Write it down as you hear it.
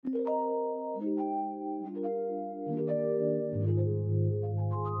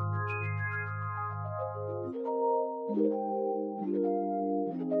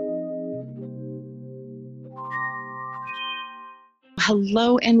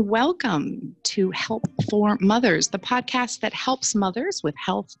Hello and welcome to Help for Mothers, the podcast that helps mothers with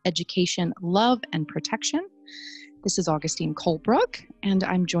health, education, love, and protection. This is Augustine Colebrook, and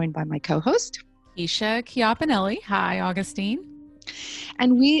I'm joined by my co-host, Keisha Chiapinelli. Hi, Augustine.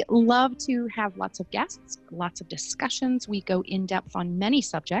 And we love to have lots of guests, lots of discussions. We go in depth on many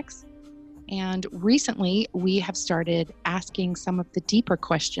subjects. And recently, we have started asking some of the deeper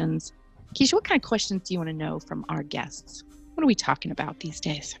questions. Keisha, what kind of questions do you want to know from our guests? What are we talking about these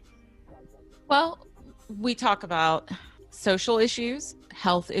days? Well, we talk about social issues,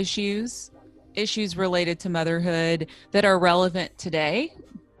 health issues, issues related to motherhood that are relevant today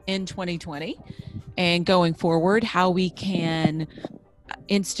in 2020 and going forward, how we can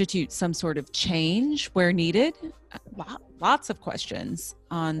institute some sort of change where needed. Lots of questions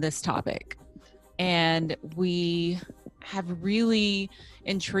on this topic. And we have really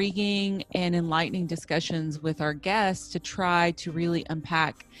intriguing and enlightening discussions with our guests to try to really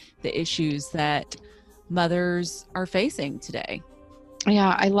unpack the issues that mothers are facing today.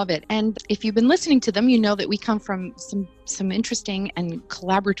 Yeah, I love it. And if you've been listening to them, you know that we come from some interesting and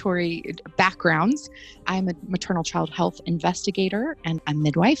collaboratory backgrounds. I'm a maternal child health investigator and a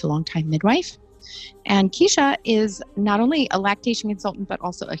midwife, a longtime midwife. And Keisha is not only a lactation consultant, but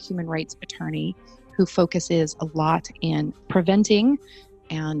also a human rights attorney who focuses a lot in preventing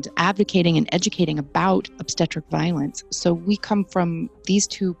and advocating and educating about obstetric violence. So we come from these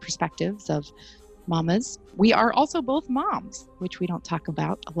two perspectives of mamas. We are also both moms, which we don't talk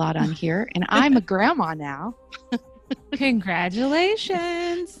about a lot on here. And I'm a grandma now.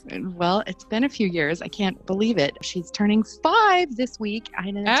 Congratulations. Well, it's been a few years. I can't believe it. She's turning 5 this week.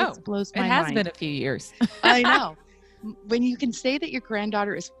 And it just blows my mind. It has been a few years. I know. When you can say that your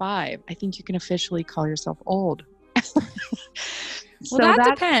granddaughter is 5, I think you can officially call yourself old. Well,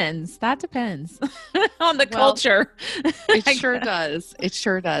 that depends. That depends on the culture. It sure does. It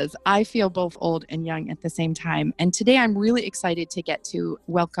sure does. I feel both old and young at the same time. And today I'm really excited to get to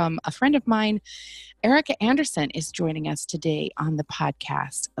welcome a friend of mine. Erica Anderson is joining us today on the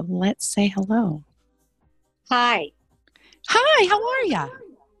podcast. Let's say hello. Hi. Hi, how are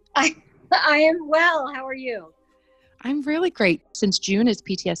you? I am well. How are you? I'm really great. Since June is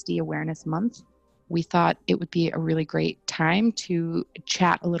PTSD Awareness Month, we thought it would be a really great time to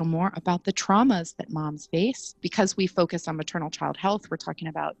chat a little more about the traumas that moms face. Because we focus on maternal child health, we're talking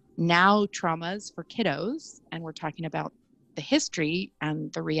about now traumas for kiddos, and we're talking about the history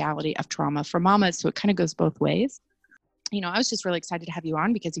and the reality of trauma for mamas. So it kind of goes both ways. You know, I was just really excited to have you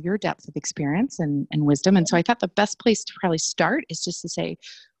on because of your depth of experience and wisdom. And so I thought the best place to probably start is just to say,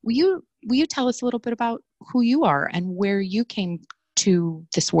 will you tell us a little bit about who you are and where you came to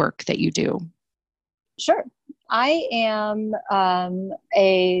this work that you do? Sure. I am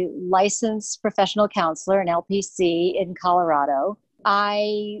a licensed professional counselor, an LPC in Colorado.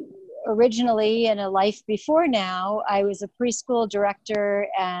 I originally, in a life before now, I was a preschool director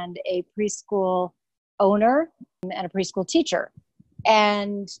and a preschool owner and a preschool teacher.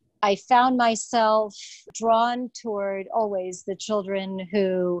 And I found myself drawn toward always the children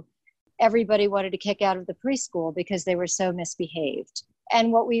who everybody wanted to kick out of the preschool because they were so misbehaved.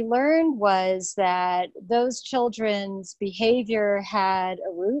 And what we learned was that those children's behavior had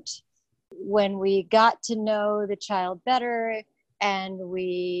a root. When we got to know the child better and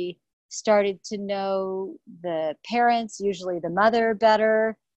we started to know the parents, usually the mother,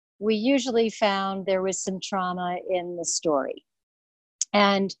 better, we usually found there was some trauma in the story.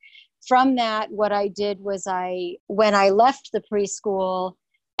 And from that, what I did was when I left the preschool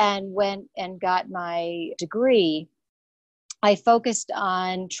and went and got my degree, I focused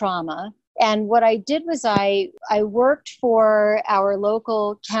on trauma. And what I did was I worked for our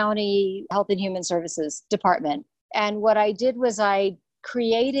local county health and human services department. And what I did was I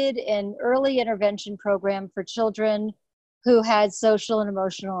created an early intervention program for children who had social and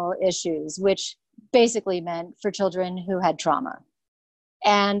emotional issues, which basically meant for children who had trauma.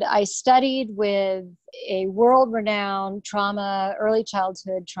 And I studied with a world-renowned early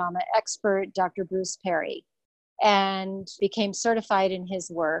childhood trauma expert, Dr. Bruce Perry, and became certified in his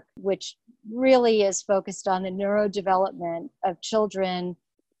work, which really is focused on the neurodevelopment of children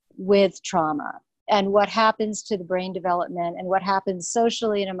with trauma and what happens to the brain development and what happens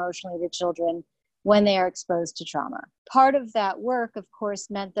socially and emotionally to children when they are exposed to trauma. Part of that work, of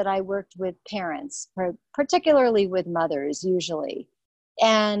course, meant that I worked with parents, particularly with mothers usually.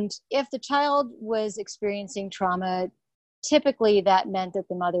 And if the child was experiencing trauma, typically that meant that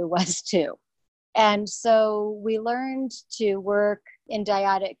the mother was too. And so we learned to work in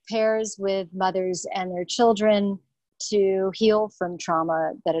dyadic pairs with mothers and their children to heal from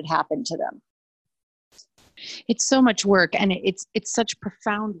trauma that had happened to them. It's so much work, and it's such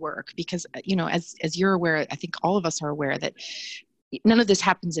profound work because, as you're aware, I think all of us are aware that none of this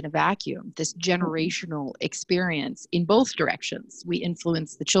happens in a vacuum. This generational experience in both directions. We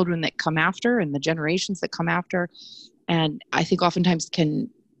influence the children that come after and the generations that come after. And I think oftentimes can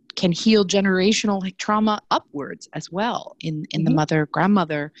heal generational trauma upwards as well in the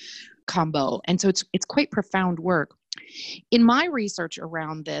mother-grandmother combo. And so it's quite profound work. In my research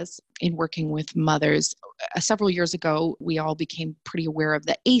around this, in working with mothers, several years ago, we all became pretty aware of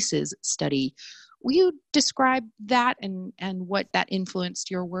the ACEs study. Will you describe that and what that influenced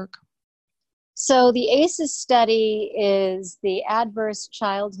your work? So the ACEs study is the Adverse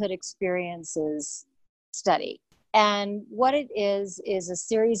Childhood Experiences study. And what it is a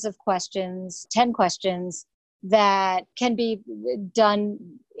series of questions, 10 questions, that can be done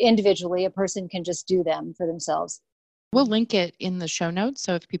individually. A person can just do them for themselves. We'll link it in the show notes,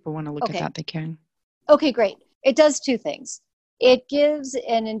 so if people want to look at that, they can. Okay, great. It does two things. It gives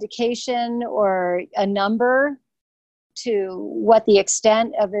an indication or a number to what the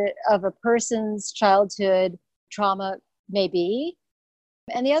extent of a person's childhood trauma may be.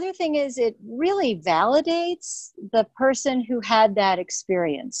 And the other thing is it really validates the person who had that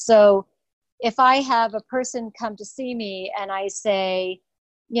experience. So if I have a person come to see me and I say,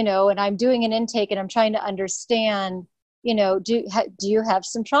 and I'm doing an intake and I'm trying to understand, do you have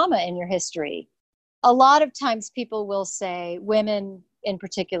some trauma in your history? A lot of times people will say, women in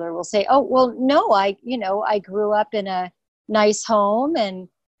particular will say, oh, well, no, I grew up in a nice home and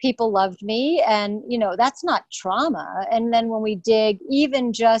people loved me, and, that's not trauma. And then when we dig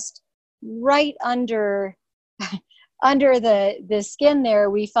even just right under the skin there,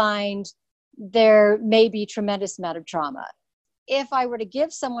 we find there may be tremendous amount of trauma. If I were to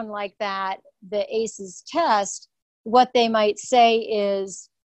give someone like that the ACEs test, what they might say is,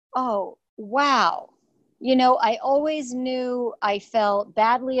 oh, wow, I always knew I felt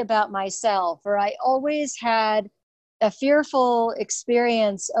badly about myself, or I always had a fearful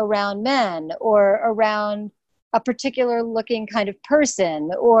experience around men or around a particular looking kind of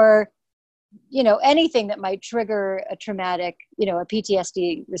person, or, anything that might trigger a traumatic, a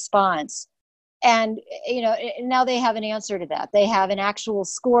PTSD response. And, now they have an answer to that. They have an actual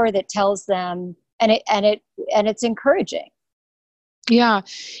score that tells them, and it's encouraging. Yeah,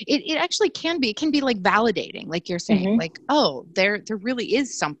 it actually can be. It can be like validating, like you're saying, like, oh, there really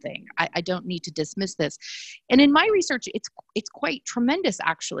is something. I don't need to dismiss this. And in my research, it's quite tremendous,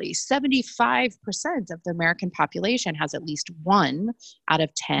 actually. 75% of the American population has at least 1 out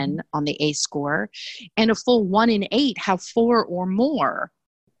of 10 on the ACE score, and a full 1 in 8 have 4 or more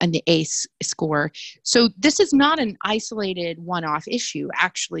on the ACE score. So this is not an isolated one-off issue.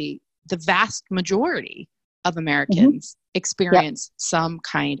 Actually, the vast majority of Americans experience some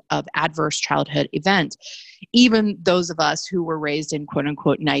kind of adverse childhood event. Even those of us who were raised in quote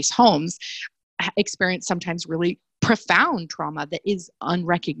unquote nice homes experience sometimes really profound trauma that is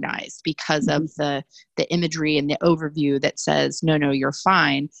unrecognized because of the imagery and the overview that says, no, you're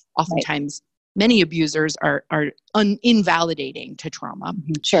fine. Oftentimes, many abusers are invalidating to trauma.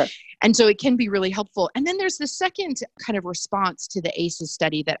 Sure. And so it can be really helpful. And then there's the second kind of response to the ACEs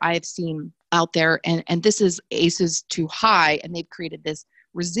study that I've seen out there. And this is ACEs Too High, and they've created this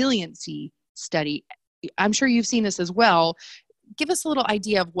resiliency study. I'm sure you've seen this as well. Give us a little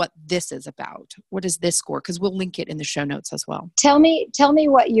idea of what this is about. What is this score? Because we'll link it in the show notes as well. Tell me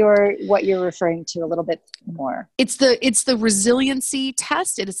what you're referring to a little bit more. It's the resiliency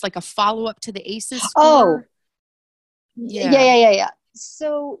test. It is like a follow-up to the ACEs score. Oh, yeah.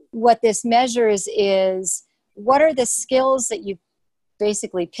 So what this measures is, what are the skills that you've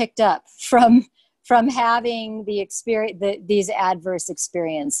basically picked up from having the experience, these adverse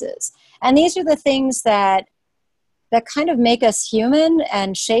experiences. And these are the things that kind of make us human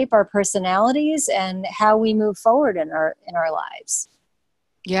and shape our personalities and how we move forward in our lives.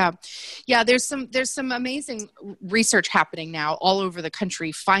 Yeah. There's some amazing research happening now all over the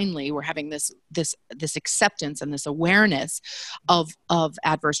country. Finally, we're having this acceptance and this awareness of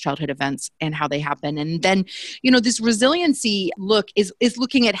adverse childhood events and how they happen. And then, this resiliency look is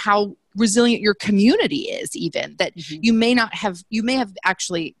looking at how resilient your community is, even that you may have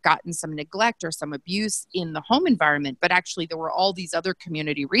actually gotten some neglect or some abuse in the home environment, but actually there were all these other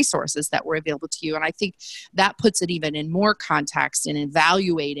community resources that were available to you. And I think that puts it even in more context in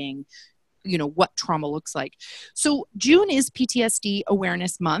evaluating what trauma looks like. So June is PTSD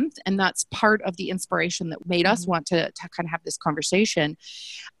Awareness Month, and that's part of the inspiration that made us want to kind of have this conversation.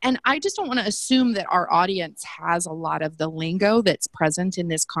 And I just don't want to assume that our audience has a lot of the lingo that's present in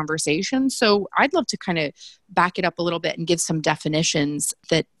this conversation. So I'd love to kind of back it up a little bit and give some definitions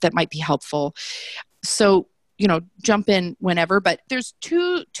that might be helpful. So, jump in whenever, but there's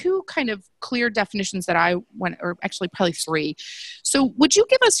two kind of clear definitions that I want, or actually probably three. So would you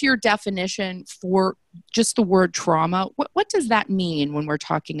give us your definition for just the word trauma? What does that mean when we're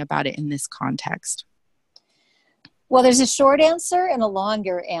talking about it in this context? Well, there's a short answer and a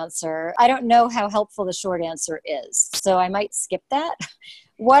longer answer. I don't know how helpful the short answer is, so I might skip that.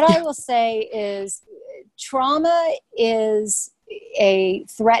 What I will say is trauma is a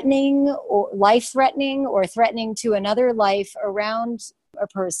threatening or life-threatening or threatening to another life around a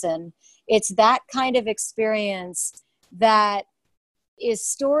person. It's that kind of experience that is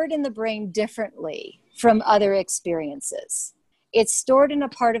stored in the brain differently from other experiences. It's stored in a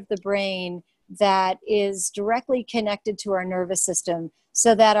part of the brain that is directly connected to our nervous system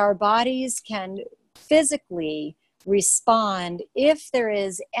so that our bodies can physically respond if there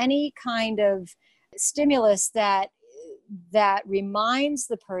is any kind of stimulus that reminds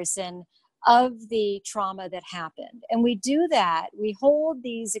the person of the trauma that happened. And we do that. We hold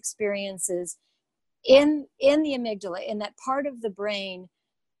these experiences in the amygdala, in that part of the brain,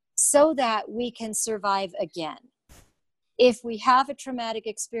 so that we can survive again. If we have a traumatic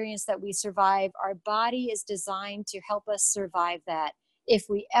experience that we survive, our body is designed to help us survive that if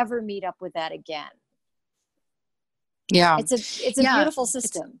we ever meet up with that again. Yeah. It's a beautiful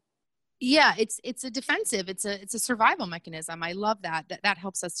system. It's a defensive, it's a survival mechanism. I love that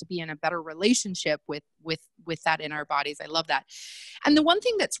helps us to be in a better relationship with that in our bodies. I love that. And the one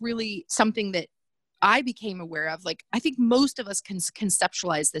thing that's really something that I became aware of, like, I think most of us can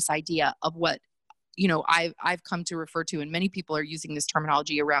conceptualize this idea of what, I've come to refer to, and many people are using this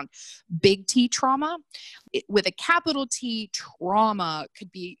terminology around big T trauma. With a capital T, trauma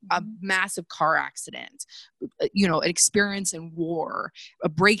could be a massive car accident, an experience in war, a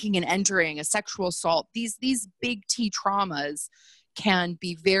breaking and entering, a sexual assault. These big T traumas can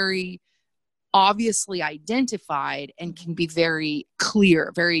be very obviously identified and can be very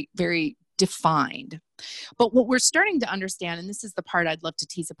clear, very, very defined. But what we're starting to understand, and this is the part I'd love to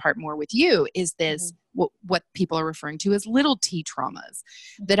tease apart more with you, is this, what people are referring to as little T traumas,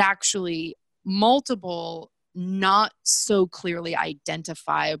 that actually multiple, not so clearly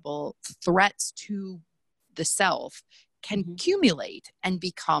identifiable threats to the self can accumulate and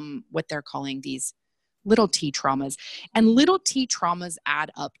become what they're calling these little T traumas. And little T traumas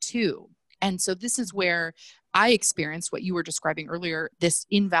add up too. And so this is where I experienced what you were describing earlier, this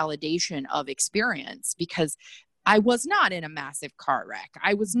invalidation of experience, because I was not in a massive car wreck.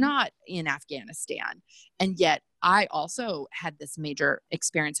 I was not in Afghanistan. And yet I also had this major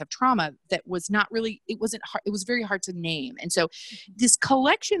experience of trauma that was not really, it wasn't hard, it was very hard to name. And so this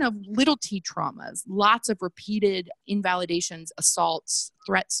collection of little T traumas, lots of repeated invalidations, assaults,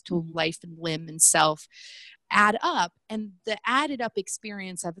 threats to life and limb and self, add up. And the added up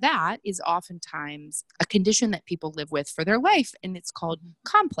experience of that is oftentimes a condition that people live with for their life. And it's called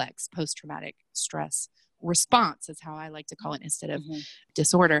complex post-traumatic stress response, is how I like to call it, instead of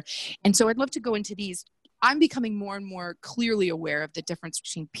disorder. And so I'd love to go into these. I'm becoming more and more clearly aware of the difference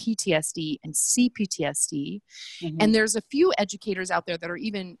between PTSD and CPTSD. And there's a few educators out there that are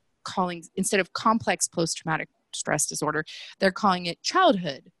even calling, instead of complex post-traumatic stress disorder, they're calling it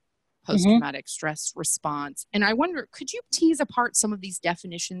childhood post-traumatic stress response. And I wonder, could you tease apart some of these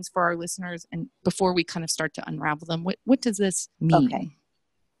definitions for our listeners, and before we kind of start to unravel them, what does this mean? Okay.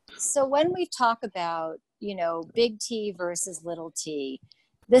 So when we talk about, big T versus little t,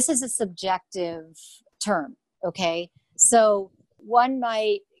 this is a subjective term, okay? So one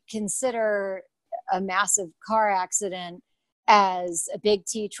might consider a massive car accident as a big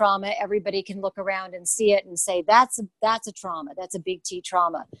T trauma. Everybody can look around and see it and say, that's a trauma. That's a big T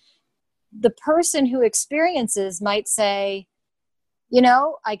trauma. The person who experiences might say,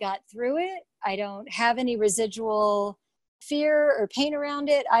 I got through it. I don't have any residual fear or pain around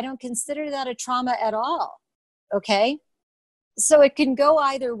it. I don't consider that a trauma at all. Okay. So it can go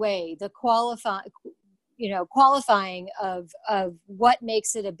either way. The qualifying of what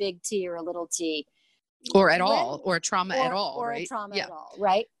makes it a big T or a little t. Or at all, or a trauma at all, or right? a trauma at all,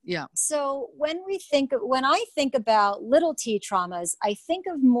 right? Yeah. So when I think about little T traumas, I think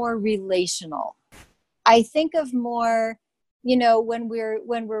of more relational. I think of more, when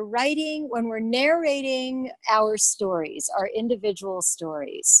we're narrating our stories, our individual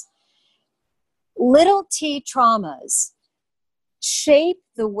stories. Little T traumas shape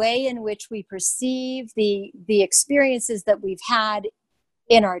the way in which we perceive the experiences that we've had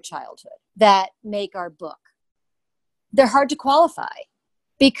in our childhood that make our book. They're hard to qualify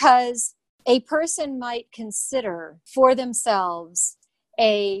because a person might consider for themselves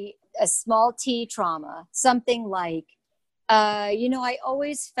a small T trauma something like I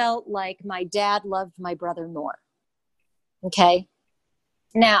always felt like my dad loved my brother more. Okay.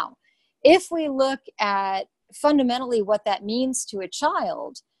 Now, if we look at fundamentally what that means to a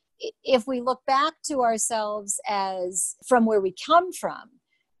child, if we look back to ourselves as from where we come from,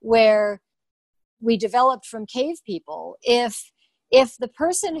 where we developed from cave people, if the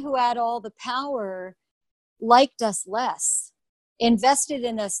person who had all the power liked us less, invested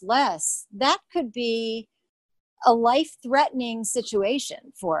in us less, that could be a life-threatening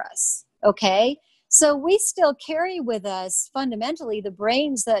situation for us. Okay. So we still carry with us fundamentally the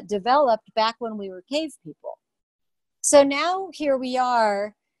brains that developed back when we were cave people. So now here we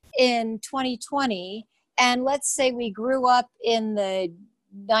are in 2020, and let's say we grew up in the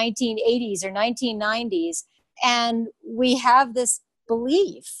 1980s or 1990s, and we have this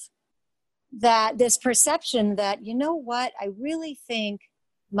belief, that this perception that, you know what, I really think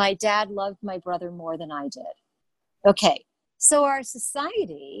my dad loved my brother more than I did. Okay, so our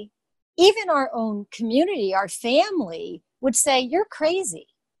society, even our own community, our family would say, you're crazy,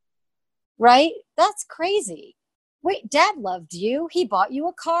 right? That's crazy. Wait, dad loved you. He bought you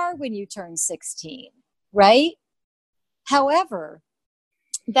a car when you turned 16, right? However,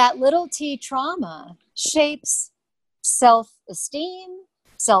 that little t trauma shapes self-esteem,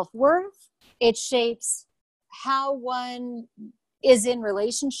 self-worth. It shapes how one is in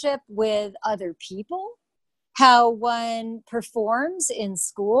relationship with other people, how one performs in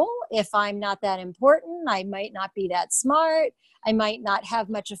school. If I'm not that important, I might not be that smart, I might not have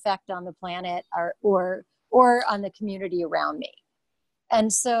much effect on the planet or on the community around me.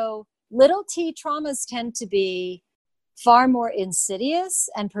 And so little t traumas tend to be far more insidious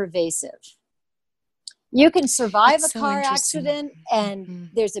and pervasive. You can survive a car accident, and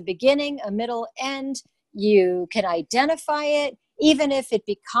there's a beginning, a middle, end. You can identify it, even if it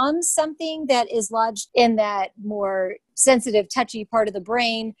becomes something that is lodged in that more sensitive, touchy part of the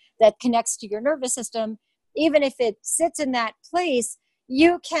brain that connects to your nervous system. Even if it sits in that place,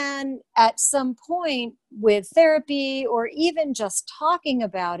 you can, at some point with therapy or even just talking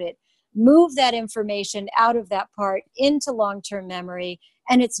about it, move that information out of that part into long-term memory,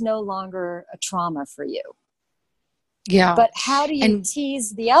 and it's no longer a trauma for you. Yeah. But how do you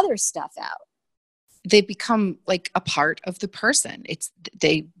tease the other stuff out? They become like a part of the person.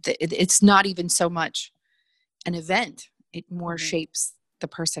 It's not even so much an event. It more shapes the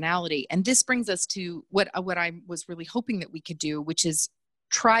personality. And this brings us to what I was really hoping that we could do, which is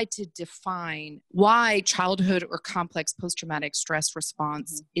try to define why childhood or complex post-traumatic stress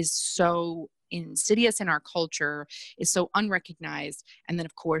response is so insidious in our culture, is so unrecognized. And then,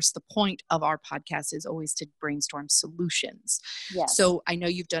 of course, the point of our podcast is always to brainstorm solutions. Yes. So I know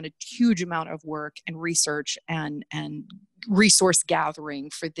you've done a huge amount of work and research and resource gathering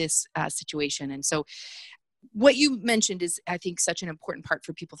for this situation. And so what you mentioned is, I think, such an important part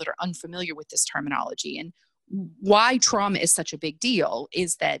for people that are unfamiliar with this terminology. And why trauma is such a big deal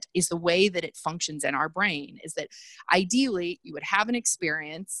is the way that it functions in our brain is that ideally you would have an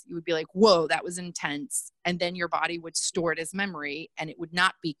experience, you would be like, whoa, that was intense. And then your body would store it as memory, and it would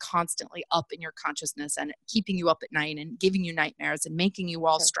not be constantly up in your consciousness and keeping you up at night and giving you nightmares and making you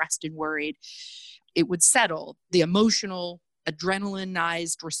all stressed and worried. It would settle. The emotional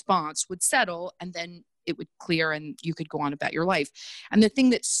adrenalinized response would settle, and then it would clear and you could go on about your life. And the thing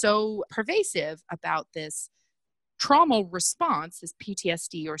that's so pervasive about this trauma response, this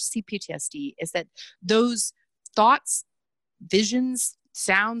PTSD or CPTSD, is that those thoughts, visions,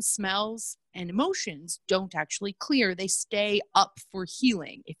 sounds, smells, and emotions don't actually clear. They stay up for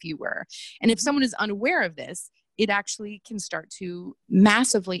healing, if you were. And if someone is unaware of this, it actually can start to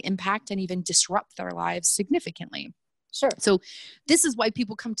massively impact and even disrupt their lives significantly. Sure. So this is why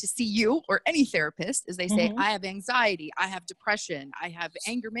people come to see you or any therapist, is they say, I have anxiety, I have depression, I have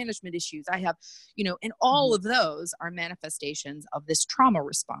anger management issues, I have, and all of those are manifestations of this trauma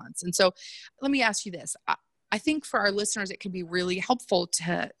response. And so let me ask you this. I think for our listeners, it can be really helpful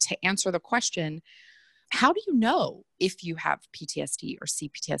to answer the question, how do you know if you have PTSD or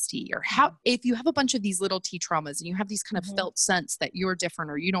CPTSD, or how, if you have a bunch of these little T traumas and you have these kind of felt sense that you're different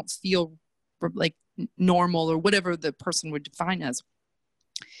or you don't feel like normal or whatever the person would define as,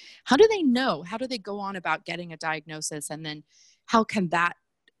 how do they know? How do they go on about getting a diagnosis? And then how can that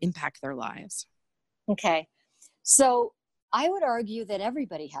impact their lives? Okay. So I would argue that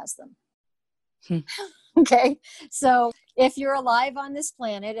everybody has them. Okay. So if you're alive on this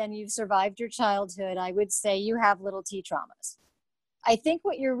planet and you've survived your childhood, I would say you have little T traumas. I think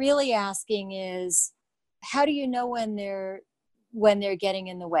what you're really asking is, how do you know when they're getting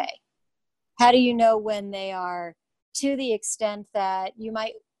in the way? How do you know when they are to the extent that you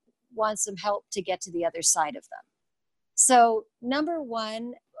might want some help to get to the other side of them? So, number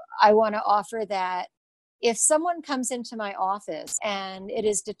one, I want to offer that if someone comes into my office and it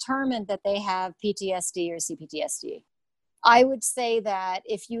is determined that they have PTSD or CPTSD, I would say that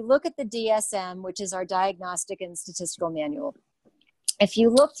if you look at the DSM, which is our Diagnostic and Statistical Manual, if you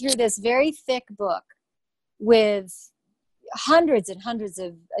look through this very thick book with hundreds and hundreds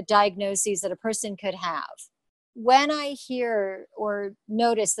of diagnoses that a person could have, when I hear or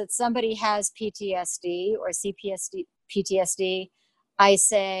notice that somebody has PTSD or PTSD, I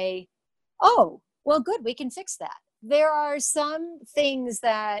say, oh, well, good, we can fix that. There are some things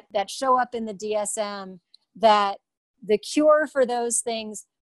that show up in the DSM that the cure for those things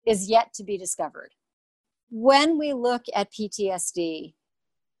is yet to be discovered. When we look at PTSD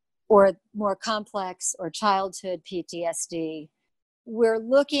or more complex or childhood PTSD, we're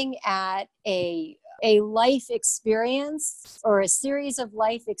looking at a life experience or a series of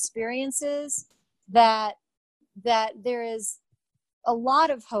life experiences that there is a lot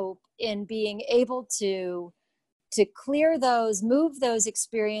of hope in being able to clear those, move those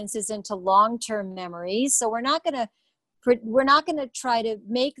experiences into long-term memories. So we're not going to try to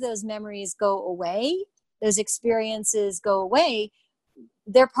make those memories go away, those experiences go away.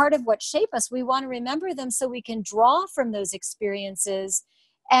 They're part of what shape us. We want to remember them so we can draw from those experiences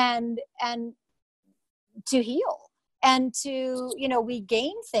and to heal and to, we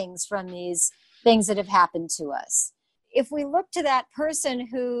gain things from these things that have happened to us. If we look to that person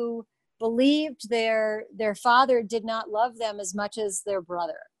who believed their father did not love them as much as their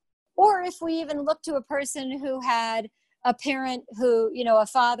brother, or if we even look to a person who had a parent who, a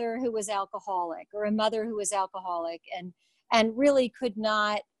father who was alcoholic or a mother who was alcoholic and really could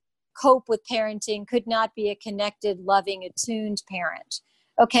not cope with parenting, could not be a connected, loving, attuned parent.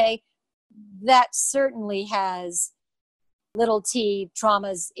 Okay, that certainly has little t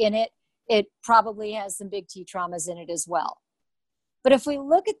traumas in it. It probably has some big T traumas in it as well. But if we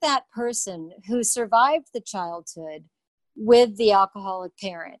look at that person who survived the childhood with the alcoholic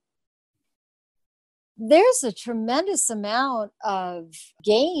parent, there's a tremendous amount of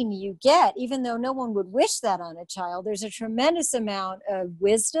gain you get, even though no one would wish that on a child. There's a tremendous amount of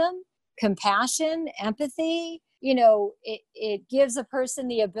wisdom, compassion, empathy. It gives a person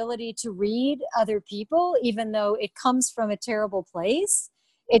the ability to read other people, even though it comes from a terrible place.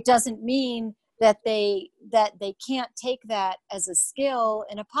 It doesn't mean that they can't take that as a skill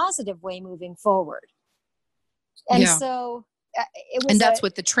in a positive way moving forward. And so it was, and that's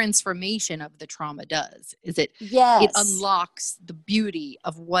what the transformation of the trauma does. Is it unlocks the beauty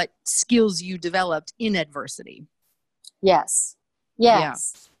of what skills you developed in adversity. Yes. Yeah.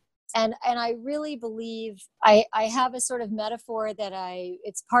 And I really believe I have a sort of metaphor that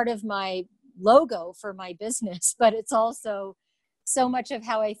it's part of my logo for my business, but it's also so much of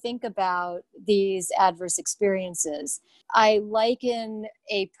how I think about these adverse experiences. I liken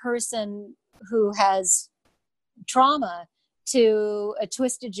a person who has trauma to a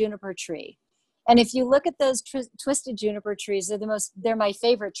twisted juniper tree. And if you look at those twisted juniper trees, they're my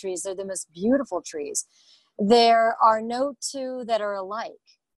favorite trees. They're the most beautiful trees. There are no two that are alike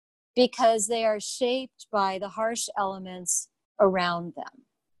because they are shaped by the harsh elements around them.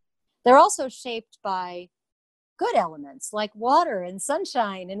 They're also shaped by good elements like water and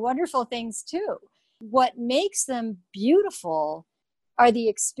sunshine and wonderful things too. What makes them beautiful are the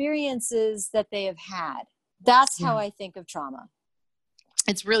experiences that they have had. That's how I think of trauma.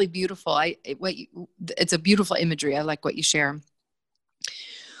 It's really beautiful. It's a beautiful imagery. I like what you share.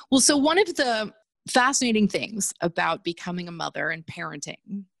 Well, so one of the fascinating things about becoming a mother and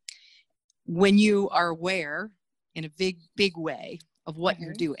parenting, when you are aware in a big, big way of what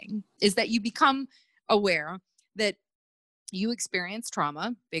you're doing, is that you become aware that you experience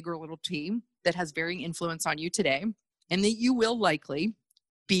trauma, big or little t, that has varying influence on you today, and that you will likely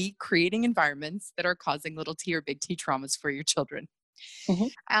be creating environments that are causing little t or big T traumas for your children.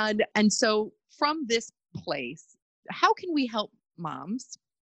 And so from this place, how can we help moms,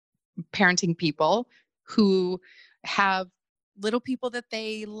 parenting people who have little people that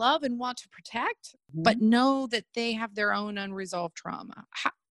they love and want to protect, but know that they have their own unresolved trauma?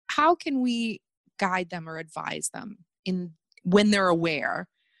 How can we guide them or advise them when they're aware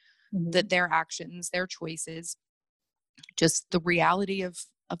that their actions, their choices, just the reality of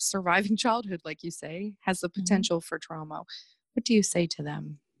surviving childhood, like you say, has the potential for trauma? What do you say to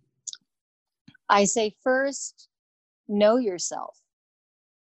them? I say, first, know yourself.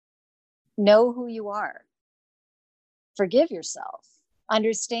 Know who you are. Forgive yourself.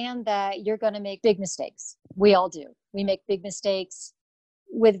 Understand that you're going to make big mistakes. We all do. We make big mistakes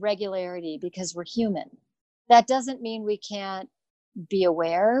with regularity because we're human. That doesn't mean we can't be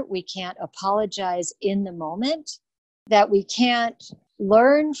aware. We can't apologize in the moment. that we can't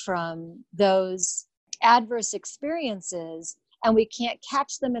learn from those adverse experiences and we can't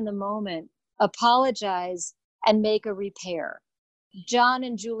catch them in the moment, apologize, and make a repair. John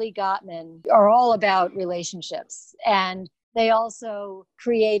and Julie Gottman are all about relationships, and they also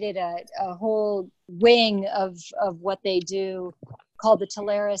created a whole wing of what they do called the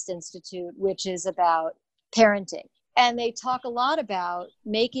Teleris Institute, which is about parenting. And they talk a lot about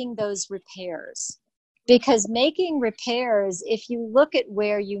making those repairs, because making repairs, if you look at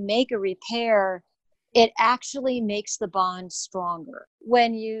where you make a repair, it actually makes the bond stronger.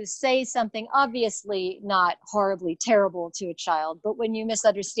 When you say something obviously not horribly terrible to a child, but when you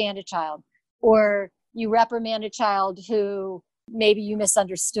misunderstand a child, or you reprimand a child who maybe you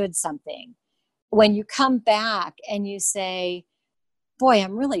misunderstood something, when you come back and you say, boy,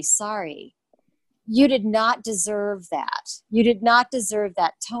 I'm really sorry. You did not deserve that. You did not deserve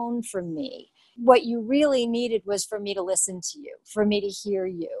that tone from me. What you really needed was for me to listen to you, for me to hear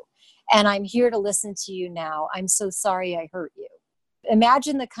you. And I'm here to listen to you now. I'm so sorry I hurt you.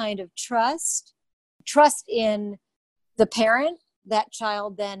 Imagine the kind of trust in the parent that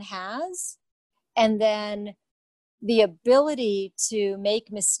child then has, and then the ability to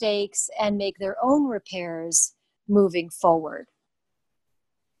make mistakes and make their own repairs moving forward.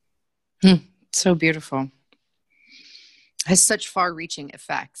 So beautiful. Has such far-reaching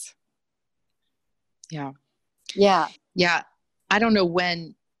effects. Yeah. Yeah. Yeah. I don't know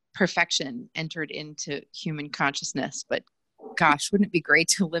when perfection entered into human consciousness, but gosh, wouldn't it be great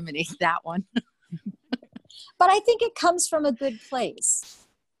to eliminate that one? But I think it comes from a good place.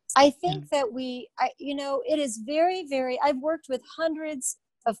 I think that it is very, very, I've worked with hundreds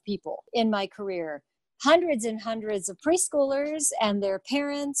of people in my career, hundreds and hundreds of preschoolers and their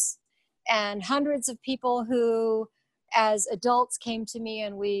parents, and hundreds of people who, as adults, came to me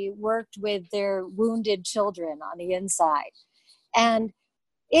and we worked with their wounded children on the inside. And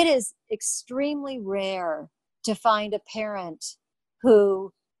it is extremely rare to find a parent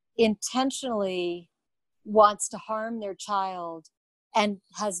who intentionally wants to harm their child and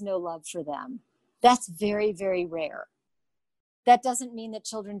has no love for them. That's very, very rare. That doesn't mean that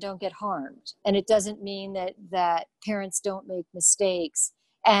children don't get harmed. And it doesn't mean that parents don't make mistakes.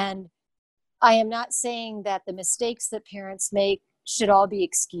 And I am not saying that the mistakes that parents make should all be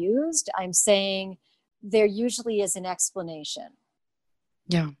excused. I'm saying there usually is an explanation.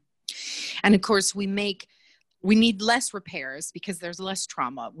 Yeah. And of course, we need less repairs because there's less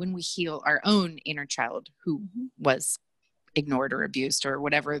trauma when we heal our own inner child who was ignored or abused or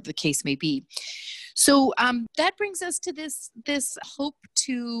whatever the case may be. So that brings us to this hope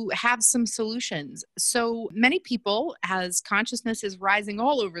to have some solutions. So many people, as consciousness is rising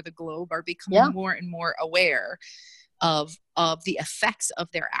all over the globe, are becoming more and more aware of the effects of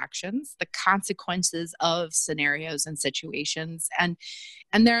their actions, the consequences of scenarios and situations. And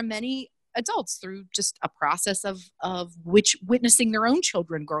there are many adults through just a process of witnessing their own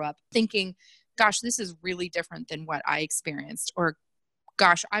children grow up thinking, gosh, this is really different than what I experienced, or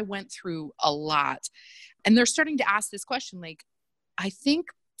gosh, I went through a lot. And they're starting to ask this question, like, I think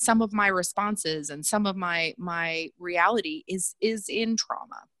some of my responses and some of my reality is in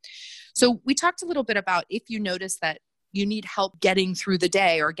trauma. So we talked a little bit about if you notice that you need help getting through the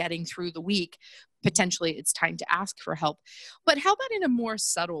day or getting through the week, potentially it's time to ask for help. But how about in a more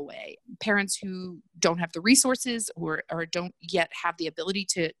subtle way? Parents who don't have the resources or don't yet have the ability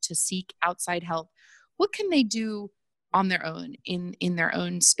to seek outside help, what can they do on their own in their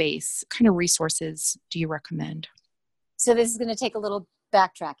own space? What kind of resources do you recommend? So this is going to take a little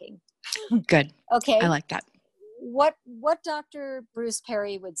backtracking. Good. Okay. I like that. What Dr. Bruce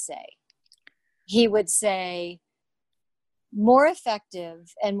Perry would say? He would say, more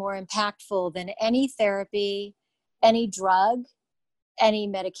effective and more impactful than any therapy, any drug, any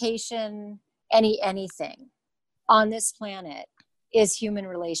medication, anything on this planet is human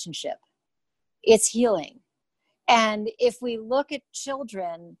relationship. It's healing. And if we look at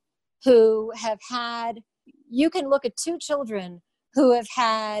children who have had, you can look at two children who have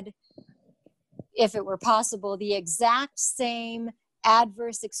had, if it were possible, the exact same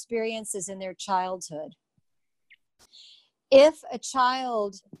adverse experiences in their childhood. If a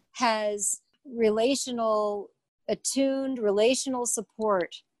child has attuned relational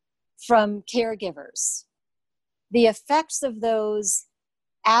support from caregivers, the effects of those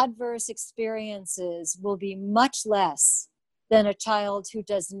adverse experiences will be much less than a child who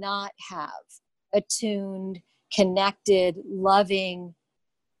does not have attuned, connected, loving,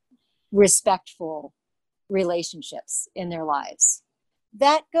 respectful relationships in their lives.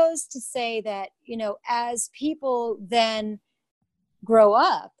 That goes to say that, as people then grow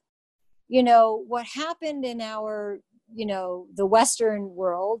up, what happened in our the Western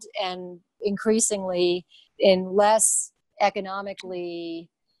world, and increasingly in less economically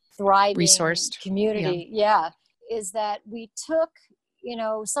thriving Resourced community, is that we took,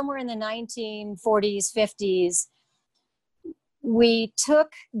 somewhere in the 1940s, 50s, we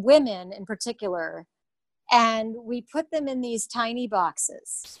took women in particular and we put them in these tiny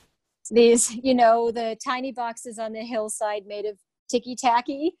boxes. These, the tiny boxes on the hillside made of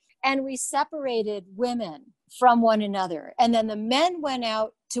ticky-tacky, and we separated women from one another. And then the men went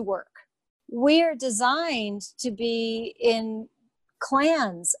out to work. We're designed to be in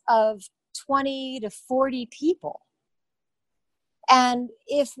clans of 20 to 40 people. And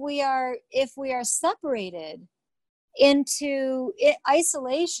if we are separated into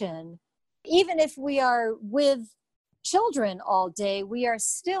isolation, even if we are with children all day, we are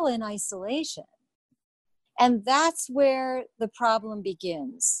still in isolation. And that's where the problem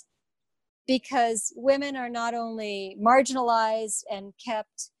begins, because women are not only marginalized and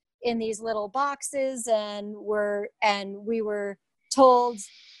kept in these little boxes, and we were told,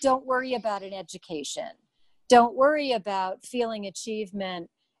 don't worry about an education, don't worry about feeling achievement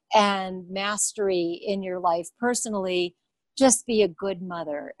and mastery in your life personally, just be a good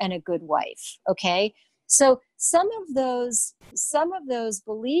mother and a good wife. Okay. So some of those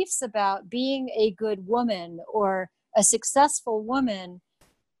beliefs about being a good woman or a successful woman,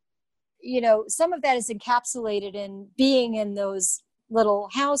 some of that is encapsulated in being in those little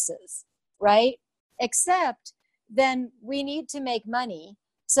houses, right? Except then we need to make money.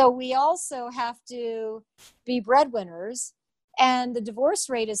 So we also have to be breadwinners. And the divorce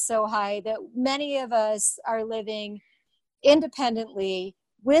rate is so high that many of us are living independently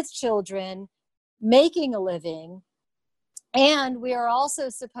with children, making a living. And we are also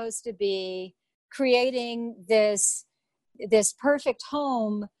supposed to be creating this perfect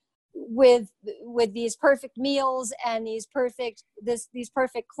home with these perfect meals and these perfect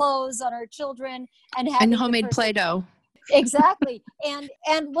clothes on our children, and homemade Play-Doh. Exactly. and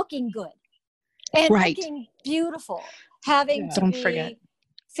looking good and looking beautiful, having to Don't be forget.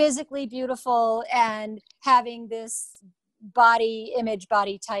 physically beautiful and having this body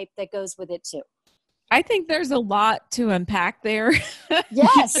type that goes with it too. I think there's a lot to unpack there.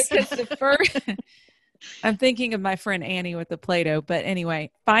 Yes. Because I'm thinking of my friend Annie with the Play-Doh, but anyway,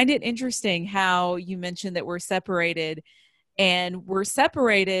 find it interesting how you mentioned that we're separated, and we're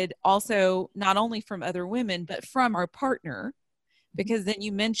separated also not only from other women, but from our partner, because then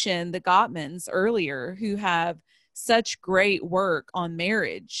you mentioned the Gottmans earlier, who have such great work on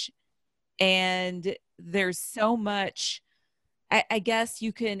marriage. And there's so much, I guess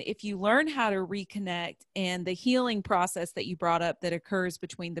you can, if you learn how to reconnect, and the healing process that you brought up that occurs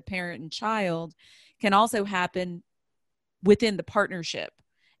between the parent and child can also happen within the partnership,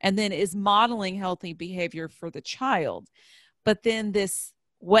 and then is modeling healthy behavior for the child. But then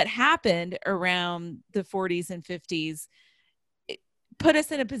what happened around the 40s and 50s, put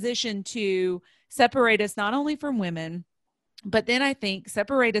us in a position to separate us not only from women, but then I think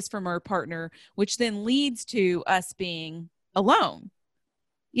separate us from our partner, which then leads to us being alone.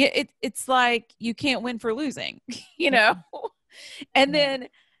 Yeah, it's like you can't win for losing, And then,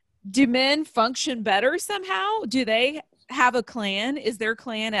 do men function better somehow? Do they have a clan? Is their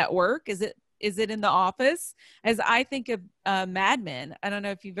clan at work? Is it in the office? As I think of Mad Men, I don't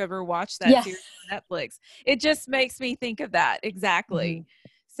know if you've ever watched that series on Netflix. It just makes me think of that. Exactly.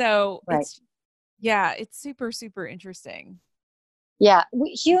 Mm-hmm. So it's super, super interesting. Yeah.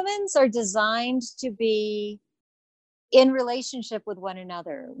 Humans are designed to be in relationship with one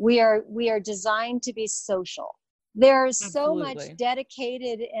another. We are designed to be social. There's so much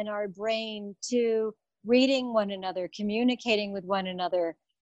dedicated in our brain to reading one another, communicating with one another,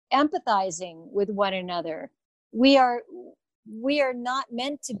 empathizing with one another. We are not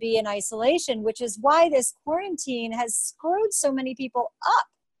meant to be in isolation, which is why this quarantine has screwed so many people up.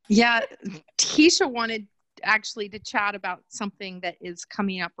 Yeah, Keisha wanted actually to chat about something that is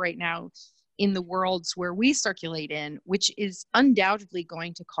coming up right now in the worlds where we circulate in, which is undoubtedly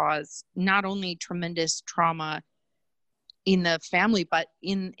going to cause not only tremendous trauma in the family, but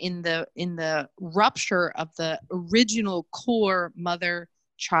in the rupture of the original core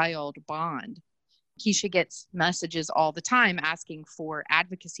mother-child bond. Keisha gets messages all the time asking for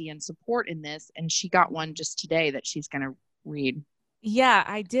advocacy and support in this, and she got one just today that she's going to read. Yeah,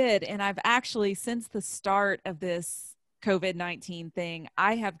 I did. And I've actually, since the start of this COVID-19 thing,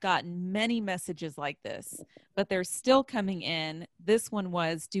 I have gotten many messages like this, but they're still coming in. This one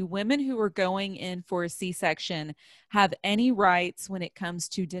was, do women who are going in for a C-section have any rights when it comes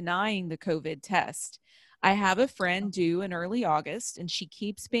to denying the COVID test? I have a friend due in early August, and she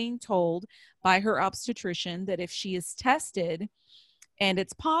keeps being told by her obstetrician that if she is tested and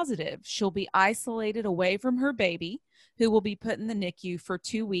it's positive, she'll be isolated away from her baby, who will be put in the NICU for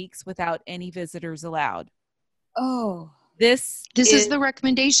 2 weeks without any visitors allowed. Oh, This is the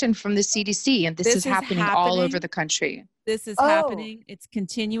recommendation from the CDC, and this is happening all over the country. This is happening. It's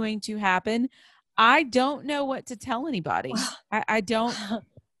continuing to happen. I don't know what to tell anybody. I don't.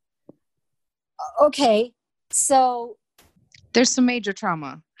 Okay, so there's some major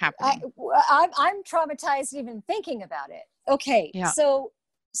trauma happening. I'm traumatized even thinking about it. Okay, yeah. So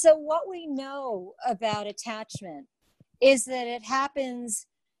what we know about attachment is that it happens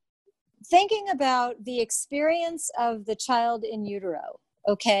thinking about the experience of the child in utero,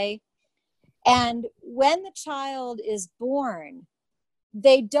 okay? And when the child is born,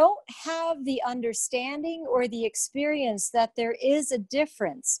 they don't have the understanding or the experience that there is a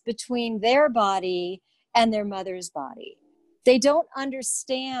difference between their body and their mother's body. They don't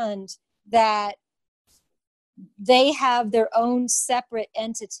understand that they have their own separate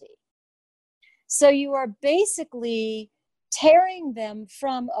entity. So you are basically tearing them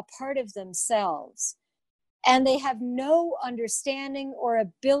from a part of themselves, and they have no understanding or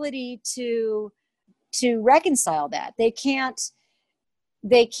ability to reconcile that. They can't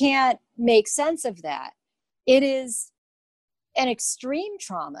make sense of that. It is an extreme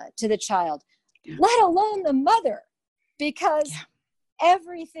trauma to the child, let alone the mother, because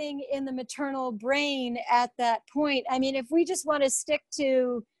everything in the maternal brain at that point, I mean, if we just want to stick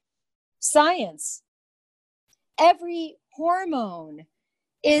to science, every hormone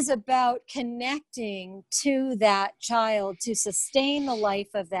is about connecting to that child to sustain the life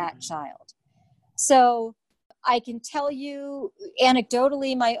of that child. So I can tell you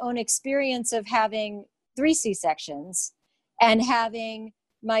anecdotally my own experience of having 3 C-sections and having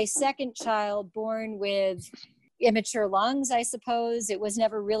my second child born with immature lungs, I suppose. It was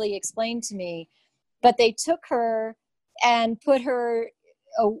never really explained to me, but they took her and put her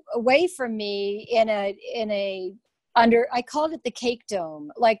away from me in a under, I called it the cake dome.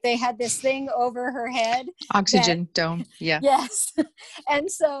 Like they had this thing over her head. Oxygen dome. Yeah. Yes.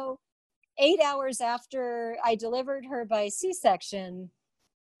 And so 8 hours after I delivered her by C-section,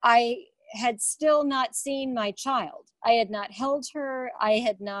 I had still not seen my child. I had not held her. I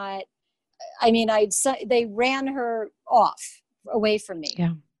had not, I mean, they ran her off away from me.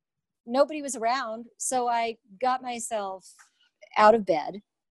 Yeah. Nobody was around. So I got myself out of bed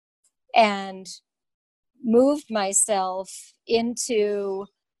and moved myself into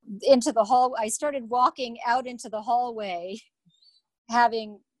the hall. I started walking out into the hallway,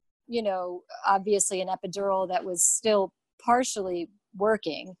 having, you know, obviously an epidural that was still partially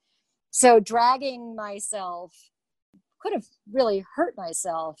working. So dragging myself, could have really hurt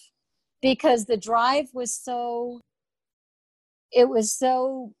myself because the drive was so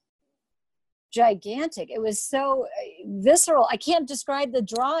gigantic. It was so visceral. I can't describe the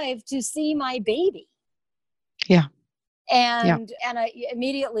drive to see my baby. Yeah. And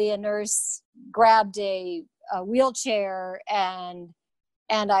immediately a nurse grabbed a wheelchair and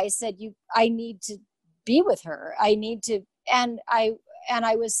I said, I need to be with her. I need to, and I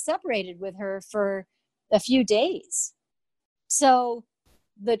was separated with her for a few days. So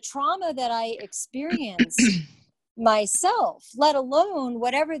the trauma that I experienced myself, let alone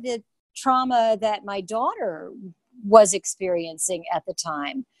whatever the trauma that my daughter was experiencing at the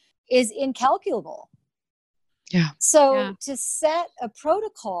time, is incalculable. Yeah. So to set a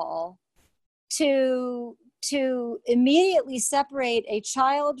protocol to immediately separate a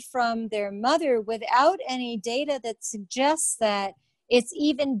child from their mother without any data that suggests that it's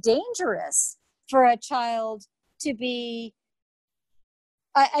even dangerous for a child to be,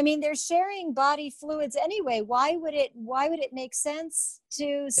 I mean, they're sharing body fluids anyway. Why would it make sense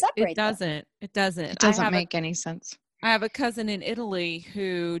to separate them? It doesn't. It doesn't make any sense. I have a cousin in Italy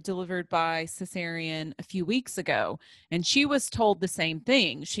who delivered by cesarean a few weeks ago, and she was told the same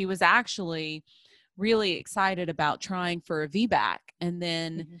thing. She was actually really excited about trying for a VBAC, and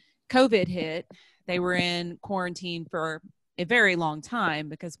then COVID hit. They were in quarantine for a very long time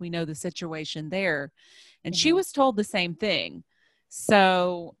because we know the situation there. And she was told the same thing.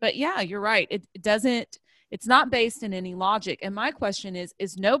 So, but yeah, you're right. It's not based in any logic. And my question is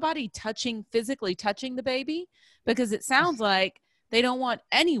nobody physically touching the baby? Because it sounds like they don't want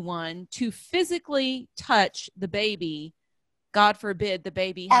anyone to physically touch the baby. God forbid the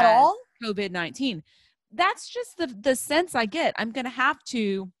baby has COVID-19. That's just the sense I get. I'm going to have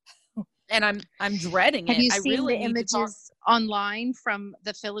to, and I'm dreading it. Have you I seen really the images online from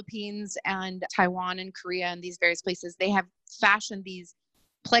the Philippines and Taiwan and Korea and these various places? They have fashioned these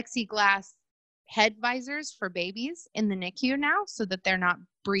plexiglass head visors for babies in the NICU now so that they're not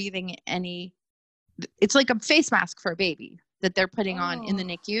breathing it's like a face mask for a baby that they're putting on in the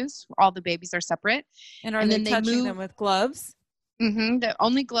NICUs. All the babies are separate. And are they touching them with gloves? The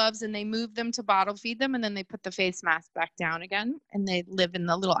only gloves, and they move them to bottle feed them, and then they put the face mask back down again, and they live in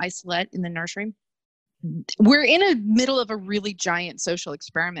the little isolette in the nursery. We're in the middle of a really giant social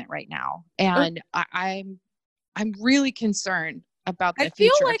experiment right now, and I'm really concerned about the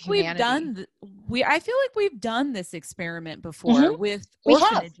future of humanity. I feel like we've done this experiment before with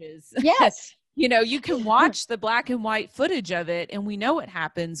orphanages. Yes. You can watch the black and white footage of it, and we know what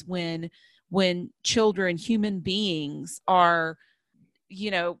happens when children, human beings, are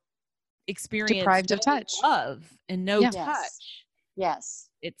experience deprived of touch, love, and no touch. Yes.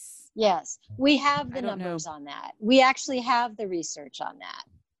 Yes. We have the numbers on that. We actually have the research on that.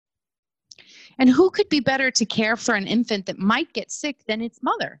 And who could be better to care for an infant that might get sick than its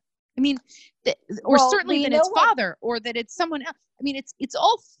mother? I mean, certainly than its father, or that it's someone else. I mean, it's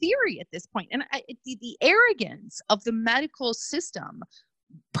all theory at this point. And the arrogance of the medical system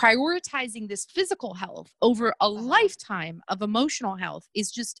prioritizing this physical health over a lifetime of emotional health is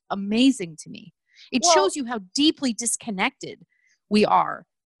just amazing to me. It shows you how deeply disconnected we are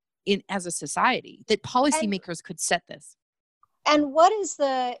as a society, that policymakers could set this. And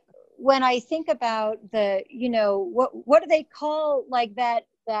when I think about what do they call like that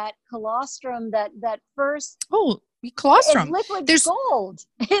colostrum, that first colostrum, liquid gold.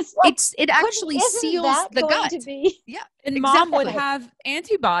 It's like, it actually seals the gut. And mom would have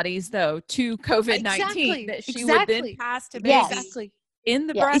antibodies though to COVID-19 that she would then pass to baby in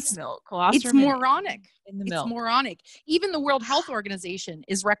the breast milk. Colostrum. It's moronic. In the milk. It's moronic. Even the World Health Organization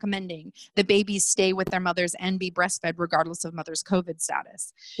is recommending that babies stay with their mothers and be breastfed regardless of mother's COVID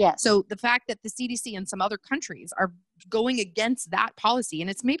status. Yes. So the fact that the CDC and some other countries are going against that policy,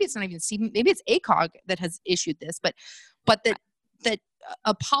 and maybe it's not even CDC, maybe it's ACOG that has issued this, but that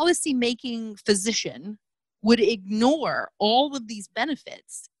a policy-making physician would ignore all of these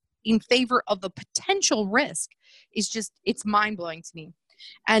benefits in favor of the potential risk it's mind-blowing to me.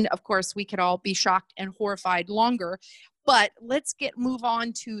 And of course, we could all be shocked and horrified longer, but let's move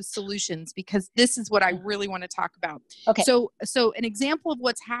on to solutions, because this is what I really want to talk about. Okay. So an example of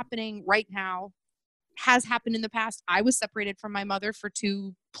what's happening right now has happened in the past. I was separated from my mother for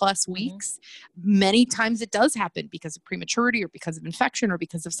 2+ weeks. Many times it does happen because of prematurity or because of infection or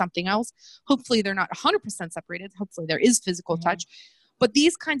because of something else. Hopefully they're not 100% separated. Hopefully there is physical touch. But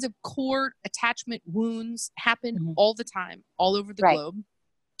these kinds of core attachment wounds happen all the time, all over the globe.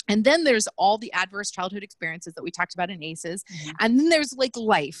 And then there's all the adverse childhood experiences that we talked about in ACEs. And then there's like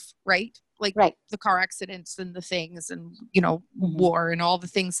life, right? Like the car accidents and the things and, war and all the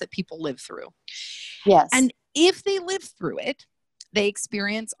things that people live through. Yes. And if they live through it, they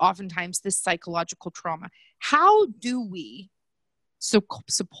experience oftentimes this psychological trauma. How do we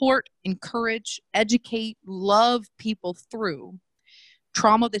support, encourage, educate, love people through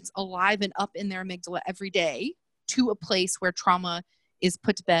trauma that's alive and up in their amygdala every day to a place where trauma is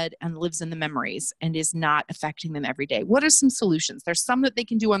put to bed and lives in the memories and is not affecting them every day? What are some solutions? There's some that they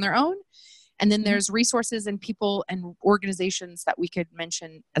can do on their own. And then there's resources and people and organizations that we could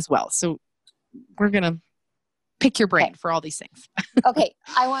mention as well. So we're going to pick your brain for all these things. Okay.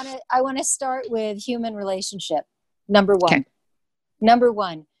 I want to start with human relationship. Number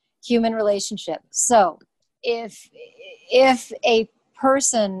one, human relationship. So if a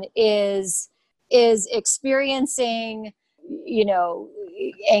person is experiencing,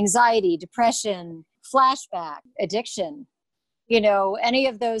 anxiety, depression, flashback, addiction, any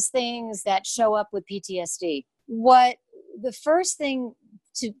of those things that show up with PTSD, what the first thing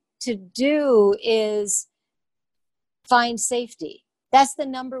to do is find safety. That's the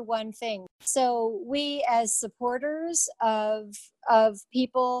number one thing. So we, as supporters of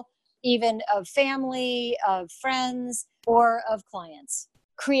people, even of family, of friends, or of clients,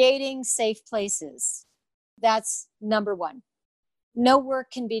 creating safe places. That's number one. No work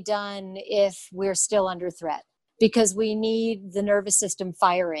can be done if we're still under threat, because we need the nervous system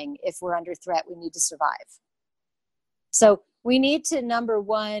firing. If we're under threat, we need to survive. So we need to, number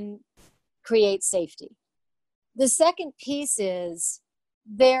one, create safety. The second piece is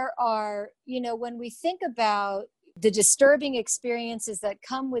there are, when we think about the disturbing experiences that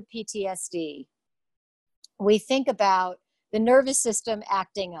come with PTSD, we think about the nervous system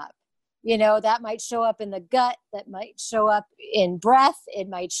acting up. That might show up in the gut, that might show up in breath, it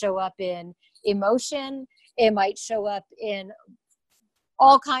might show up in emotion, it might show up in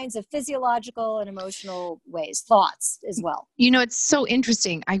all kinds of physiological and emotional ways, thoughts as well. It's so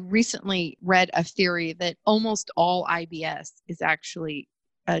interesting. I recently read a theory that almost all IBS is actually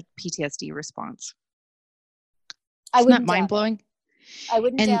a PTSD response. I Isn't that wouldn't doubt mind it. blowing? I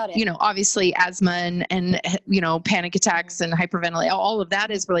wouldn't And, doubt it. you know, obviously asthma and, you know, panic attacks and hyperventilation, all of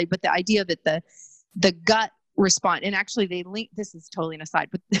that is related. But the idea that the gut response, and actually they link, this is totally an aside,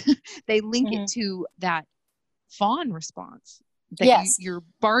 but they link it to that fawn response that Yes. you're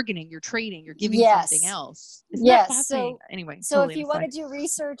bargaining, you're trading, you're giving Yes. something else. Isn't that fascinating? Anyway, So totally if you want to do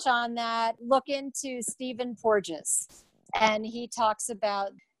research on that, look into Stephen Porges, and he talks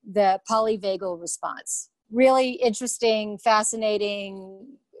about the polyvagal response. Really interesting,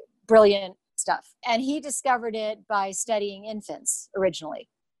 fascinating, brilliant stuff. And he discovered it by studying infants originally.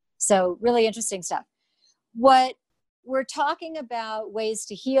 So really interesting stuff. What we're talking about, ways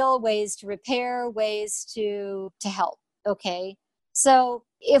to heal, ways to repair, ways to help. Okay. So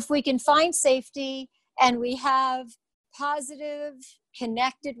if we can find safety and we have positive,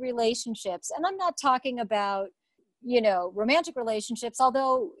 connected relationships, and I'm not talking about, you know, romantic relationships,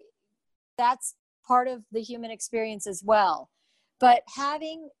 although that's part of the human experience as well. But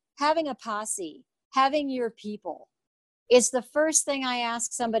having a posse, having your people, is the first thing I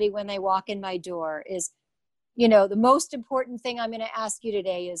ask somebody when they walk in my door is, you know, the most important thing I'm going to ask you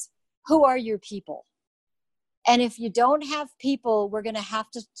today is, who are your people? And if you don't have people, we're going to have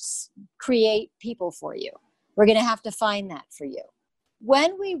to create people for you. We're going to have to find that for you.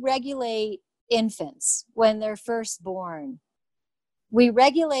 When we regulate infants, when they're first born, we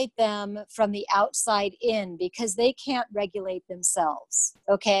regulate them from the outside in because they can't regulate themselves,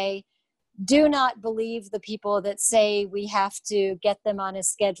 okay? Do not believe the people that say we have to get them on a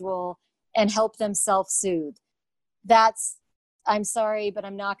schedule and help them self-soothe. That's, I'm sorry, but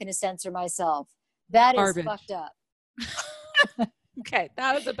I'm not going to censor myself. That is Garbage. fucked up. Okay,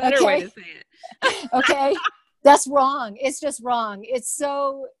 that was a better way to say it. Okay, that's wrong. It's just wrong. It's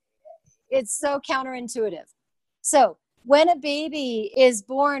so counterintuitive. So when a baby is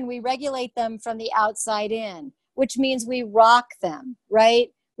born, we regulate them from the outside in, which means we rock them, right?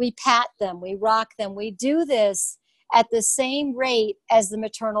 We pat them, we rock them. We do this at the same rate as the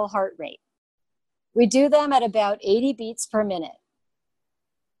maternal heart rate. We do them at about 80 beats per minute.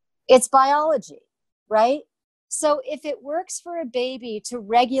 It's biology, right? So if it works for a baby to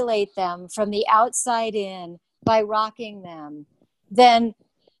regulate them from the outside in by rocking them, then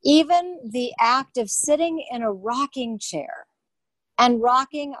even the act of sitting in a rocking chair and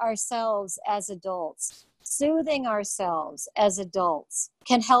rocking ourselves as adults, soothing ourselves as adults,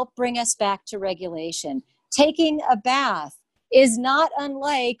 can help bring us back to regulation. Taking a bath is not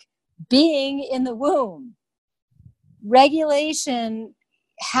unlike being in the womb. Regulation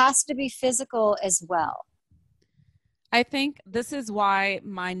has to be physical as well. I think this is why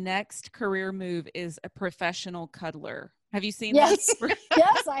my next career move is a professional cuddler. Have you seen Yes. that?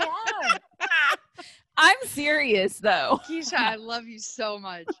 Yes, I have. I'm serious though. Keisha, I love you so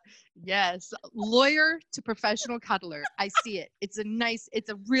much. Yes. Lawyer to professional cuddler. I see it. It's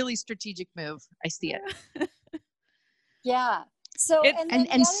a really strategic move. I see it. Yeah. So,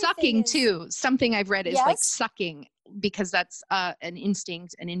 and sucking too. Something I've read is like Yes. sucking, because that's an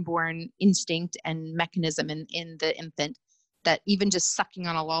instinct, an inborn instinct and mechanism in the infant, that even just sucking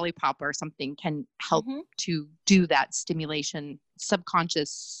on a lollipop or something can help to do that stimulation,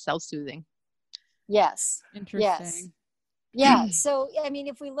 subconscious self-soothing. Yes. Interesting. Yeah. So, I mean,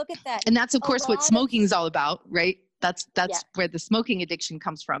 if we look at that, And that's of course what smoking is all about, right? That's where the smoking addiction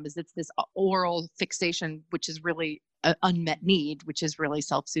comes from, is it's this oral fixation, which is really an unmet need, which is really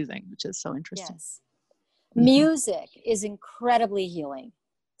self-soothing, which is so interesting. Yes. Music is incredibly healing.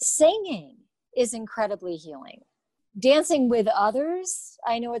 Singing is incredibly healing. Dancing with others.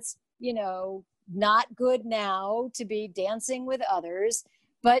 I know it's, not good now to be dancing with others,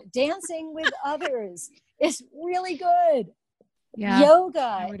 but dancing with others is really good. Yeah,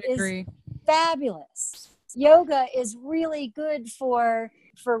 Yoga is fabulous. Yoga is really good for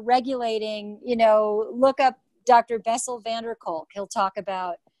regulating, look up Dr. Bessel van der Kolk. He'll talk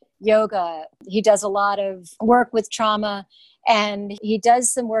about yoga. He does a lot of work with trauma, and he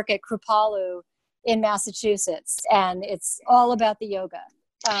does some work at Kripalu in Massachusetts, and it's all about the yoga.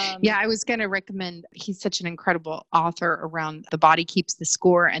 Yeah, I was going to recommend, he's such an incredible author around The Body Keeps the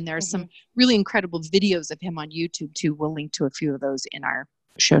Score, and there are some really incredible videos of him on YouTube too. We'll link to a few of those in our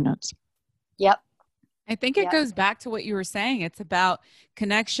show notes. Yep. I think it goes back to what you were saying. It's about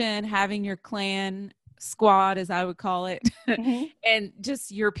connection, having your clan squad, as I would call it, and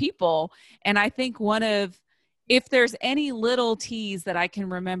just your people. And I think if there's any little tease that I can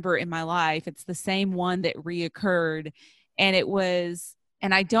remember in my life, it's the same one that reoccurred.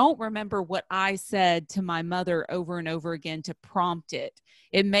 And I don't remember what I said to my mother over and over again to prompt it.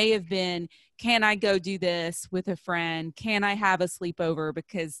 It may have been, can I go do this with a friend? Can I have a sleepover?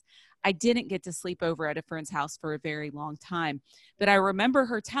 Because I didn't get to sleep over at a friend's house for a very long time. But I remember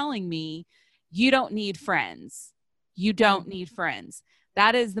her telling me, you don't need friends. You don't need friends.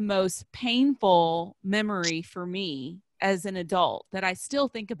 That is the most painful memory for me as an adult that I still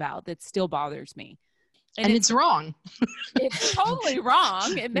think about, that still bothers me. And it's wrong. It's totally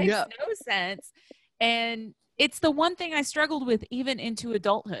wrong. It makes no sense. And it's the one thing I struggled with even into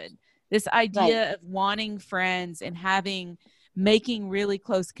adulthood. This idea of wanting friends and making really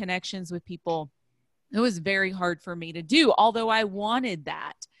close connections with people. It was very hard for me to do, although I wanted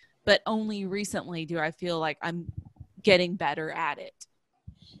that. But only recently do I feel like I'm getting better at it.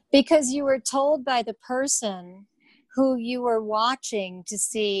 Because you were told by the person who you were watching to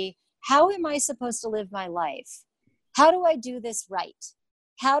see, how am I supposed to live my life? How do I do this right?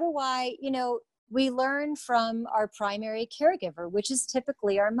 How do I, we learn from our primary caregiver, which is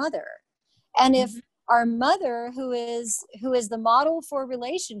typically our mother. And if our mother, who is the model for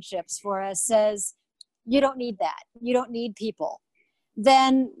relationships for us, says, you don't need that, you don't need people,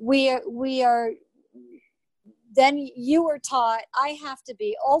 then then you were taught, I have to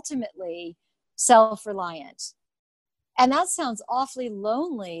be ultimately self-reliant. And that sounds awfully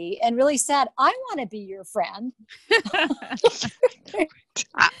lonely and really sad. I want to be your friend.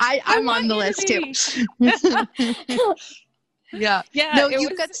 I'm on the list too. Yeah. No,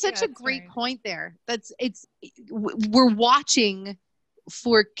 you've got such a great point there. We're watching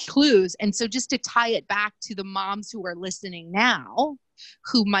for clues. And so just to tie it back to the moms who are listening now,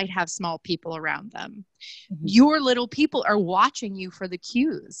 who might have small people around them, your little people are watching you for the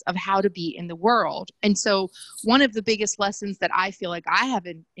cues of how to be in the world. And so one of the biggest lessons that I feel like I have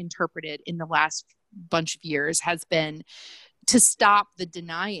interpreted in the last bunch of years has been to stop the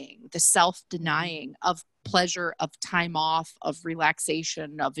self-denying of pleasure, of time off, of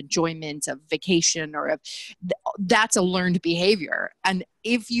relaxation, of enjoyment, of vacation, or that's a learned behavior. And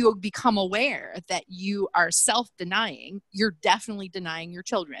if you become aware that you are self-denying, you're definitely denying your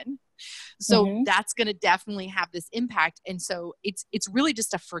children. So that's going to definitely have this impact. And so it's really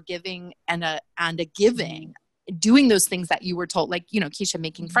just a forgiving and a giving, doing those things that you were told, like, Keisha,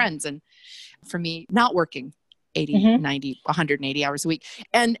 making friends, and for me, not working 80, 90, 180 hours a week.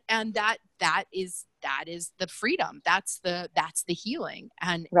 And that is the freedom. That's the healing.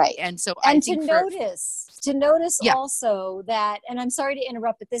 And so and to notice also that, and I'm sorry to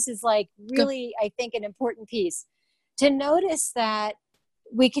interrupt, but this is like really, I think, an important piece to notice that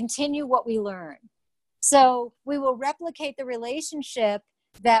we continue what we learn. So we will replicate the relationship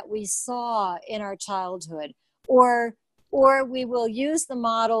that we saw in our childhood, or we will use the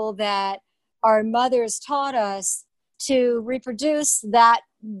model that our mothers taught us to reproduce that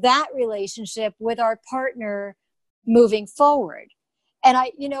relationship with our partner moving forward. And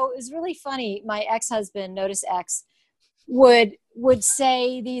it was really funny. My ex-husband, notice X, would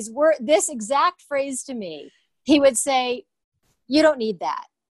say this exact phrase to me. He would say, you don't need that.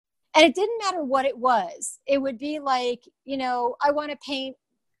 And it didn't matter what it was. It would be like, I want to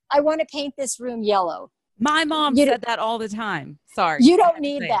paint this room yellow. My mom said that all the time. Sorry. You don't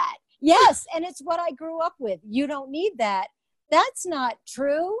need that. Yes. And it's what I grew up with. You don't need that. That's not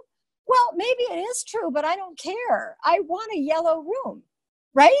true. Well, maybe it is true, but I don't care. I want a yellow room,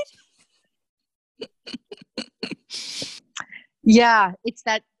 right? Yeah. It's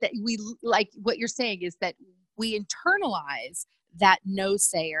that we, like what you're saying is that we internalize that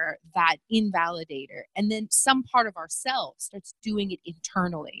no-sayer, that invalidator, and then some part of ourselves starts doing it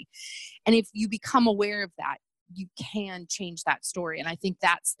internally. And if you become aware of that, you can change that story. And I think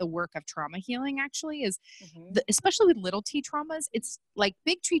that's the work of trauma healing, actually, is especially with little T traumas. It's like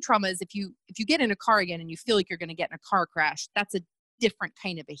big T traumas. If you get in a car again and you feel like you're going to get in a car crash, that's a different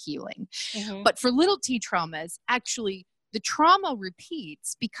kind of a healing. But for little T traumas, actually, the trauma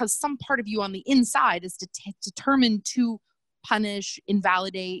repeats because some part of you on the inside is determined to punish,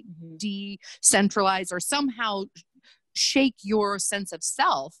 invalidate, decentralize, or somehow shake your sense of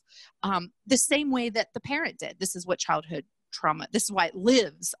self, the same way that the parent did. This is what childhood trauma, this is why it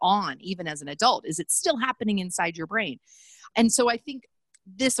lives on even as an adult, is it's still happening inside your brain. And so I think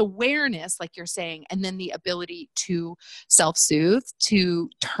this awareness, like you're saying, and then the ability to self-soothe, to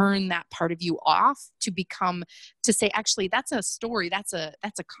turn that part of you off, to say, actually, that's a story, that's a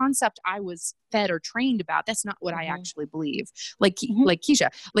concept I was fed or trained about. That's not what I actually believe. Like Keisha,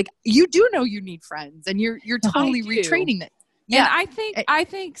 like, you do know you need friends, and you're totally retraining that. Yeah. And I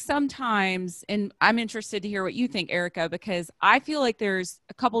think sometimes, and I'm interested to hear what you think, Erica, because I feel like there's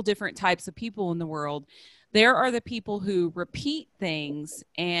a couple different types of people in the world. There are the people who repeat things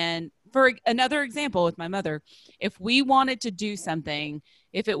and for another example with my mother, if we wanted to do something,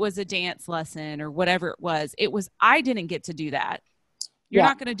 if it was a dance lesson or whatever it was, I didn't get to do that. You're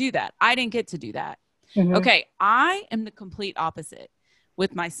not going to do that. I didn't get to do that. Mm-hmm. Okay. I am the complete opposite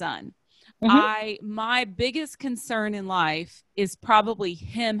with my son. My biggest concern in life is probably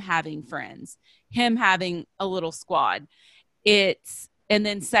him having friends, him having a little squad. And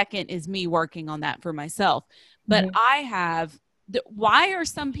then second is me working on that for myself. But why are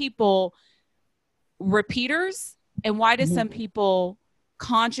some people repeaters, and why do some people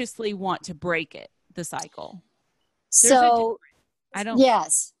consciously want to break the cycle?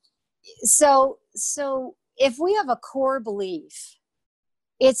 Yes. So if we have a core belief,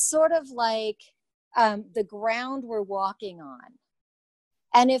 it's sort of like the ground we're walking on.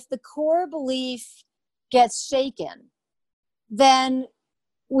 And if the core belief gets shaken, then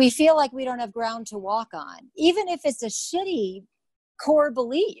we feel like we don't have ground to walk on, even if it's a shitty core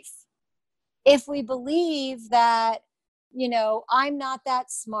belief. If we believe that, I'm not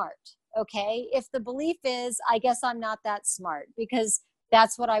that smart, okay? If the belief is, I guess I'm not that smart because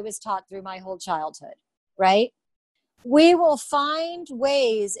that's what I was taught through my whole childhood, right? We will find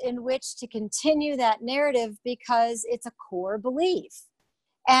ways in which to continue that narrative because it's a core belief.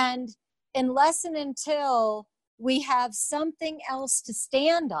 And unless and until we have something else to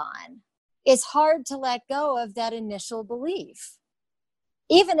stand on, it's hard to let go of that initial belief,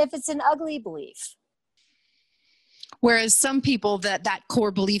 even if it's an ugly belief. Whereas some people that core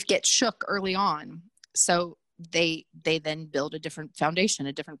belief gets shook early on. So they then build a different foundation,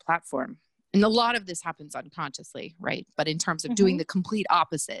 a different platform. And a lot of this happens unconsciously, right? But in terms of doing the complete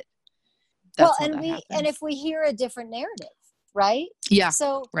opposite, that's and if we hear a different narrative, right? Yeah.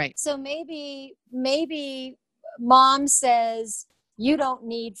 So right. So maybe mom says you don't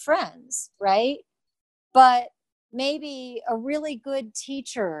need friends, right? But maybe a really good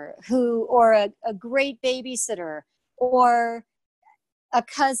teacher or a great babysitter or a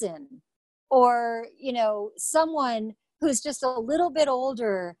cousin or, someone who's just a little bit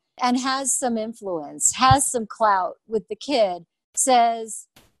older and has some influence, has some clout with the kid, says,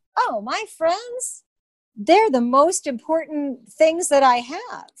 oh, my friends, they're the most important things that I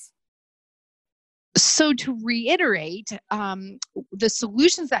have. So to reiterate, the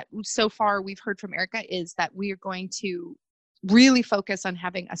solutions that so far we've heard from Erica is that we are going to really focus on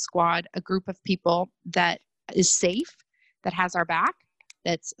having a squad, a group of people that is safe, that has our back,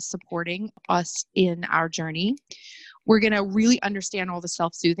 that's supporting us in our journey. We're going to really understand all the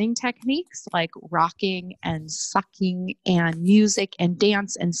self-soothing techniques like rocking and sucking and music and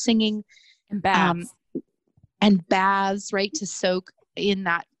dance and singing. And baths, right? To soak in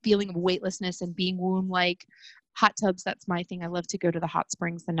that feeling of weightlessness and being womb-like. Hot tubs, that's my thing. I love to go to the hot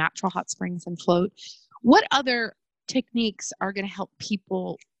springs, the natural hot springs, and float. What other techniques are going to help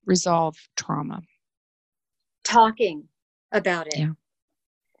people resolve trauma? Talking about it. Yeah.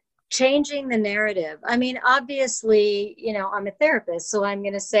 Changing the narrative. I mean, obviously, I'm a therapist, so I'm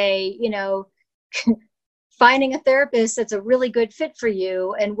going to say, finding a therapist that's a really good fit for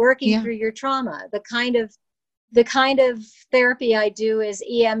you and working through your trauma. The kind of therapy I do is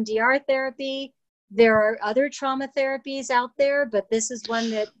EMDR therapy. There are other trauma therapies out there, but this is one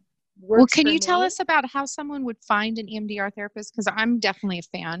that works. Well, can you tell us about how someone would find an EMDR therapist? Because I'm definitely a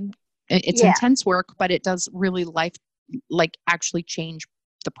fan. It's intense work, but it does really actually change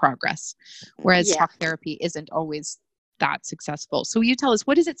the progress. Whereas talk therapy isn't always that successful. So you tell us,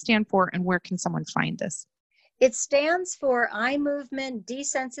 what does it stand for and where can someone find this? It stands for eye movement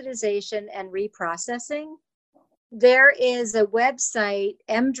desensitization and reprocessing. There is a website,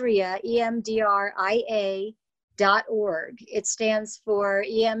 EMDRIA, EMDRIA.org. It stands for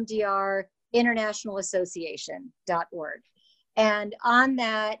EMDR International Association.org. And on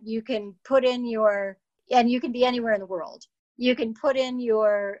that, you can put in and you can be anywhere in the world. You can put in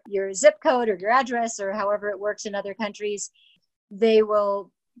your zip code or your address or however it works in other countries. They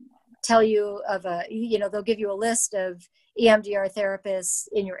will tell you they'll give you a list of EMDR therapists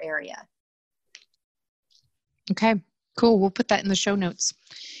in your area. Okay, cool. We'll put that in the show notes.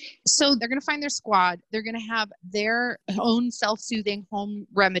 So they're going to find their squad. They're going to have their own self-soothing home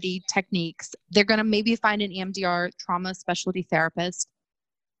remedy techniques. They're going to maybe find an EMDR trauma specialty therapist.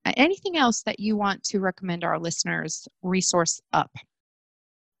 Anything else that you want to recommend our listeners resource up?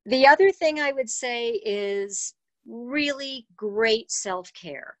 The other thing I would say is really great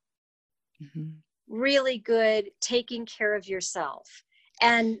self-care. Mm-hmm. Really good taking care of yourself.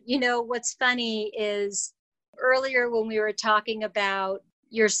 And, what's funny is earlier when we were talking about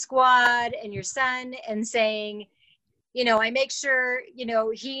your squad and your son and saying, I make sure,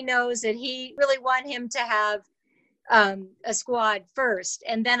 he knows that he really want him to have a squad first,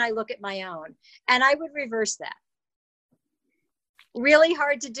 and then I look at my own. And I would reverse that. Really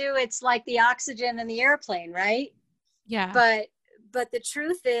hard to do. It's like the oxygen in the airplane, right? Yeah. But the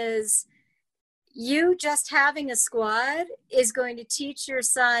truth is, you just having a squad is going to teach your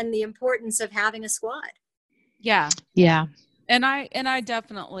son the importance of having a squad. Yeah. Yeah. And I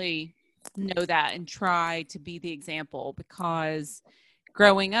definitely know that and try to be the example, because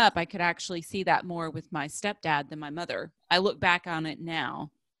growing up, I could actually see that more with my stepdad than my mother. I look back on it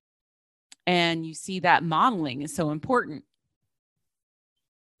now and you see that modeling is so important.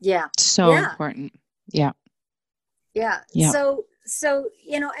 Yeah. So important. Yeah. Yeah. Yeah. So,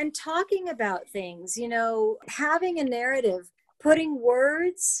 and talking about things, having a narrative, putting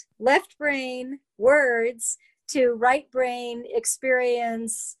words, left brain words to right brain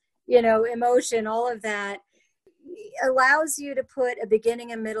experience, emotion, all of that allows you to put a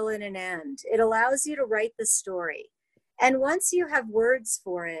beginning, a middle, and an end. It allows you to write the story. And once you have words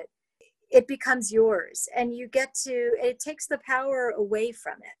for it, it becomes yours, and it takes the power away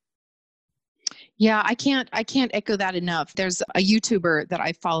from it. Yeah, I can't echo that enough. There's a YouTuber that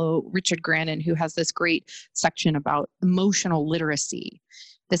I follow, Richard Grannon, who has this great section about emotional literacy.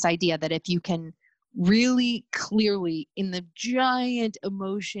 This idea that if you can really clearly, in the giant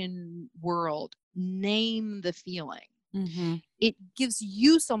emotion world, name the feeling, it gives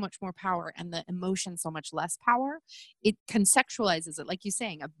you so much more power and the emotion so much less power. It conceptualizes it, like you're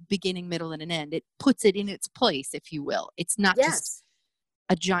saying, a beginning, middle, and an end. It puts it in its place, if you will. It's not just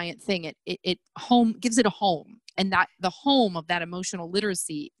a giant thing. It gives it a home, and that the home of that emotional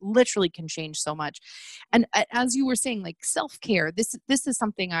literacy literally can change so much. And as you were saying, like self-care, this is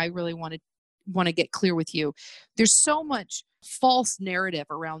something I really want to get clear with you. There's so much false narrative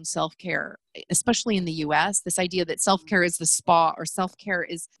around self-care, especially in the US, this idea that self-care is the spa, or self-care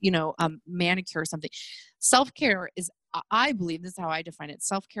is, manicure or something. Self-care is, I believe, this is how I define it,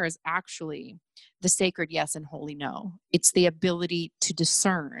 self-care is actually the sacred yes and holy no. It's the ability to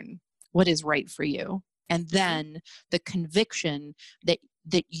discern what is right for you, and then the conviction that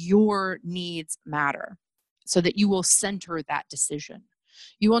your needs matter, so that you will center that decision.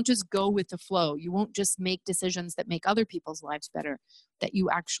 You won't just go with the flow. You won't just make decisions that make other people's lives better, that you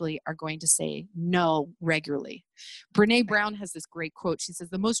actually are going to say no regularly. Brene Brown has this great quote. She says,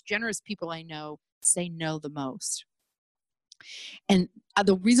 "The most generous people I know say no the most." And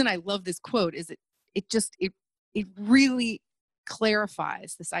the reason I love this quote is it really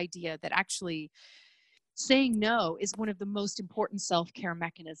clarifies this idea that actually saying no is one of the most important self-care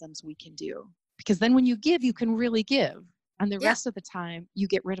mechanisms we can do. Because then when you give, you can really give. And the rest of the time, you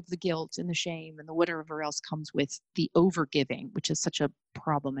get rid of the guilt and the shame and the whatever else comes with the over-giving, which is such a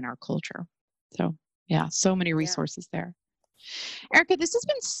problem in our culture. So, yeah, so many resources there. Erica, this has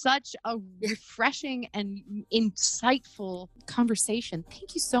been such a refreshing and insightful conversation.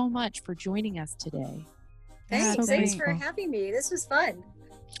 Thank you so much for joining us today. Thanks for having me. This was fun.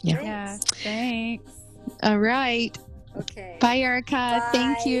 Yeah. Thanks. All right. Okay. Bye, Erica. Bye.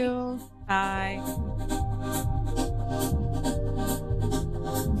 Thank you. Bye.